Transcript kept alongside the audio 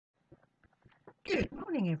Good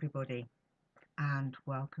morning, everybody, and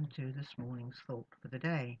welcome to this morning's thought for the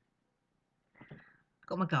day.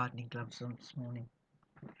 Got my gardening gloves on this morning.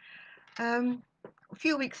 A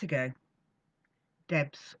few weeks ago,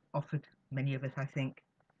 Debs offered many of us, I think,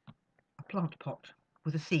 a plant pot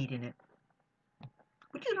with a seed in it.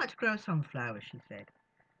 Would you like to grow a sunflower? She said.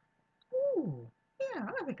 Ooh, yeah,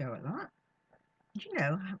 I'll have a go at that.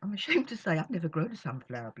 And I'm ashamed to say I've never grown a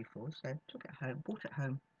sunflower before, so took it home, brought it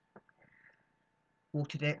home,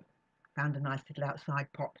 watered it, found a nice little outside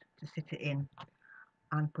pot to sit it in,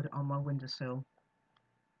 and put it on my windowsill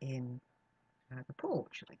in the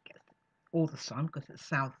porch, I guess, all the sun because it's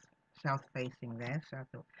south facing there. So I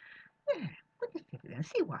thought, yeah, we'll just sit it there and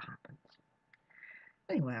see what happens.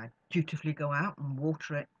 Anyway, I dutifully go out and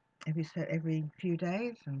water it every few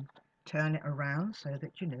days and turn it around so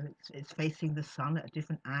that it's facing the sun at a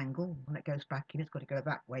different angle. When it goes back in, it's got to go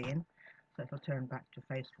that way in, so it'll turn back to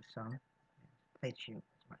face the sun. Face you,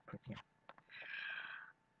 it's quite pretty.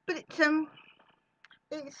 But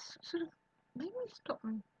it's sort of made me stop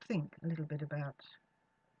and think a little bit about,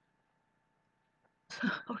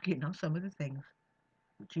 oddly enough, some of the things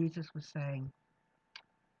Jesus was saying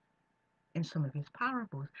in some of his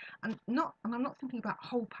parables, and I'm not thinking about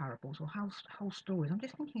whole parables or whole stories. I'm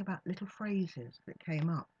just thinking about little phrases that came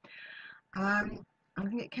up. I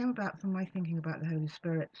think it came about from my thinking about the Holy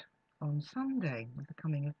Spirit on Sunday with the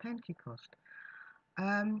coming of Pentecost,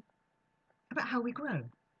 um, about how we grow,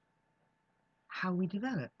 how we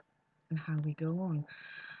develop, and how we go on,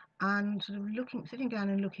 and sort of sitting down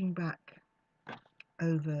and looking back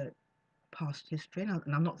over past history, and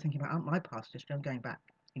I'm not thinking about my past history. I'm going back,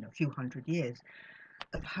 a few hundred years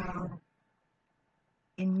of how,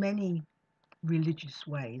 in many religious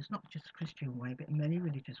ways, not just Christian way, but in many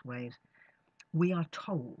religious ways, we are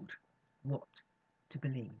told what to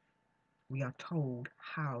believe. We are told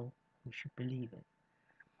how we should believe it.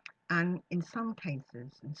 And in some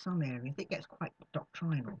cases, in some areas, it gets quite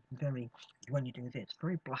doctrinal, very, when you do this,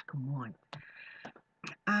 very black and white.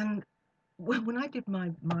 And when I did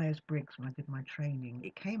my Myers-Briggs, when I did my training,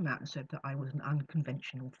 it came out and said that I was an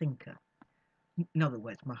unconventional thinker. In other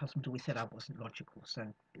words, my husband always said I wasn't logical, so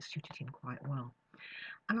it suited him quite well.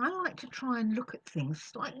 And I like to try and look at things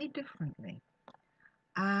slightly differently.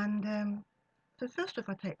 And so first off,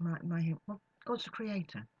 I take my hint. Well, God's a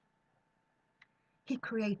creator. He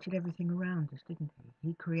created everything around us, didn't he?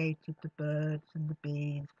 He created the birds and the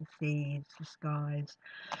bees, the seeds, the skies,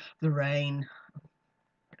 the rain.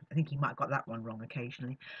 I think he might have got that one wrong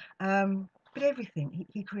occasionally. But everything,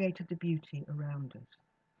 he created the beauty around us.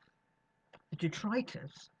 The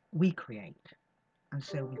detritus we create. And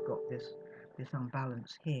so we've got this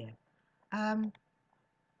unbalance here. Um,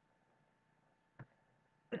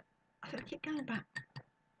 but I keep going back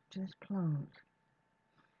to this plant,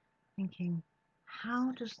 thinking,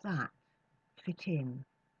 how does that fit in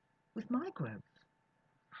with my growth?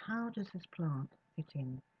 How does this plant fit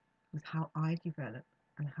in with how I develop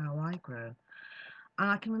and how I grow?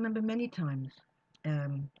 And I can remember many times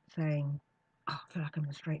saying, oh, I feel like I'm in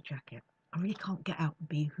a straitjacket. I really can't get out and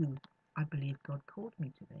be who I believe God called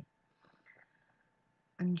me to be.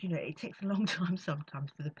 And it takes a long time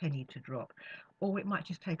sometimes for the penny to drop, or it might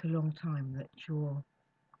just take a long time that you're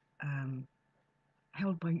um,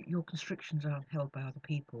 held by your constrictions are held by other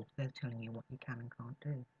people. They're telling you what you can and can't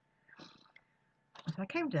do. So I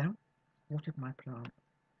came down, watered my plant,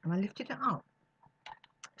 and I lifted it up.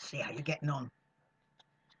 See how you're getting on.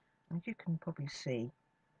 And you can probably see,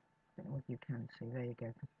 I don't know if you can see, there you go.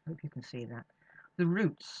 I hope you can see that. The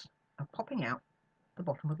roots are popping out the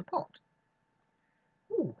bottom of the pot.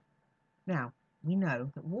 Ooh. Now, we know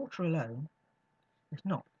that water alone is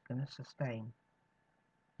not going to sustain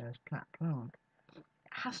those plant. It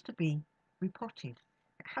has to be repotted.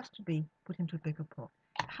 It has to be put into a bigger pot.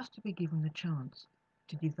 It has to be given the chance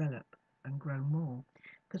to develop and grow more.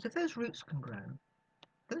 Because if those roots can grow,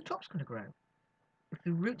 then the top's going to grow. If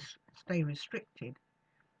the roots stay restricted,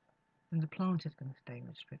 then the plant is going to stay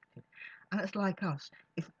restricted. And it's like us.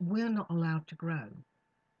 If we're not allowed to grow,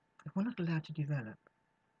 if we're not allowed to develop,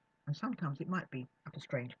 and sometimes it might be up a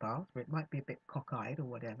strange path, or it might be a bit cockeyed or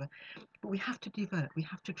whatever, but we have to develop, we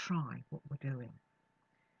have to try what we're doing.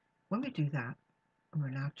 When we do that, and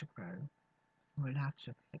we're allowed to grow, and we're allowed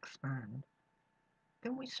to expand,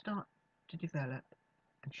 then we start to develop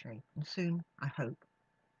and shape. And soon, I hope,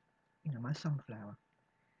 my sunflower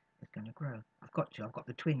is going to grow. I've got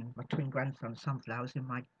my twin grandson sunflowers in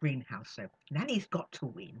my greenhouse, so Nanny's got to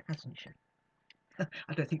win, hasn't she?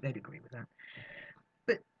 I don't think they'd agree with that.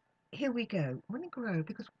 But here we go. When it grows,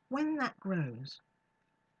 because when that grows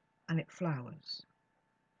and it flowers,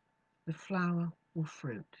 the flower will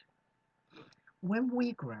fruit. when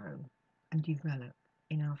we grow and develop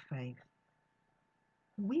in our faith,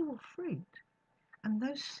 we will fruit. And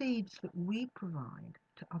those seeds that we provide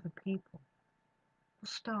to other people will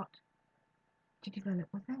start to develop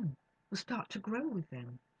with them, will start to grow with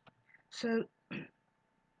them. So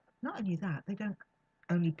not only that, they don't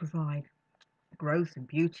only provide growth and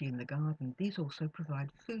beauty in the garden, these also provide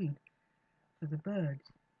food for the birds.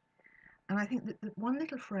 And I think that one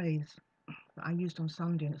little phrase that I used on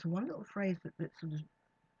Sunday, and it's one little phrase that sort of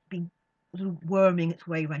been sort of worming its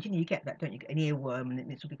way around. You know, you get that, don't you? Get an earworm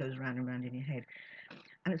and it sort of goes round and round in your head.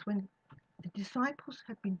 And it's when the disciples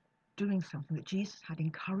had been doing something that Jesus had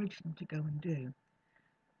encouraged them to go and do,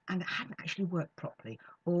 and it hadn't actually worked properly,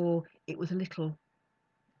 or it was a little,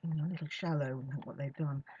 a little shallow in what they'd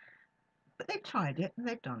done. But they tried it and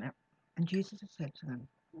they'd done it, and Jesus had said to them,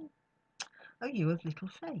 "Oh, you of little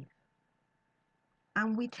faith."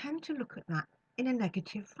 And we tend to look at that in a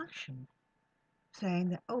negative fashion, saying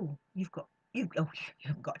that, "Oh, oh, you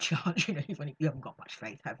haven't got a chance. You haven't got much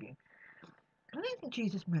faith, have you?" But I don't think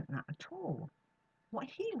Jesus meant that at all. What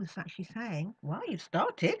he was actually saying, "Well, you've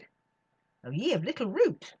started. Oh, ye of little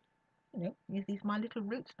root. These my little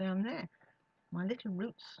roots down there. My little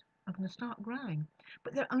roots are going to start growing,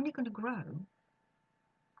 but they're only going to grow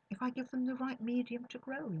if I give them the right medium to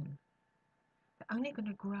grow in. They're only going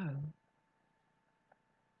to grow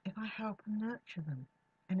if I help and nurture them."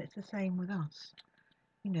 And it's the same with us.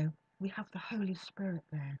 We have the Holy Spirit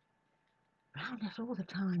there around us all the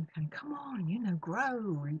time, saying, "Come on,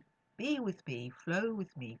 grow, be with me, flow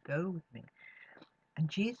with me, go with me." And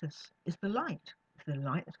Jesus is the light. It's the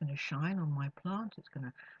light that's going to shine on my plant. It's going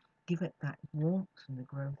to give it that warmth and the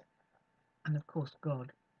growth. And of course,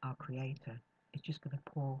 God, our Creator, is just going to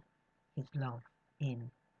pour His love in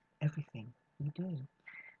everything we do.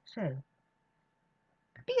 So,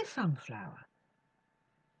 be a sunflower.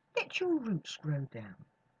 Let your roots grow down.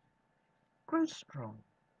 Grow strong.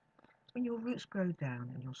 When your roots grow down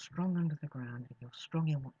and you're strong under the ground and you're strong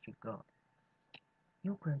in what you've got,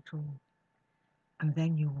 you'll grow tall. And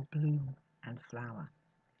then you will bloom and flower.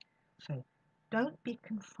 So, don't be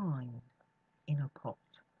confined in a pot.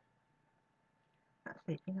 That's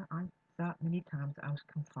it. I felt many times I was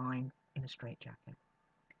confined in a straitjacket.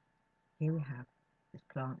 Here we have this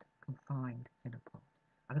plant confined in a pot.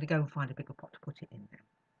 I'm going to go and find a bigger pot to put it in now.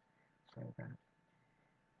 So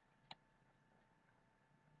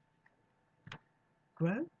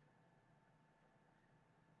grow,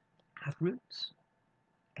 have roots,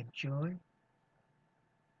 enjoy,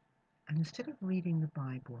 and instead of reading the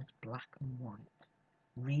Bible as black and white,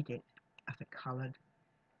 read it as a coloured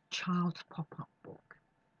child's pop-up book.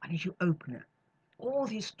 And as you open it, all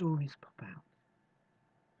these stories pop out,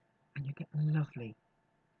 and you get lovely,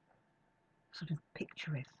 sort of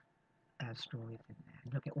picturesque stories in there.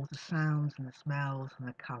 And you'll get all the sounds and the smells and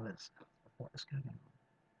the colours of what is going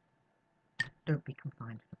on. Don't be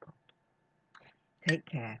confined to the pot. Take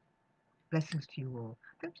care. Blessings to you all.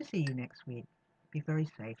 Hope to see you next week. Be very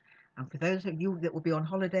safe. And for those of you that will be on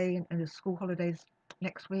holiday and the school holidays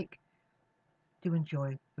next week, do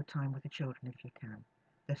enjoy your time with the children if you can.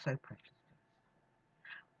 They're so precious.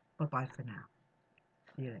 Bye-bye for now.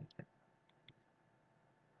 See you later.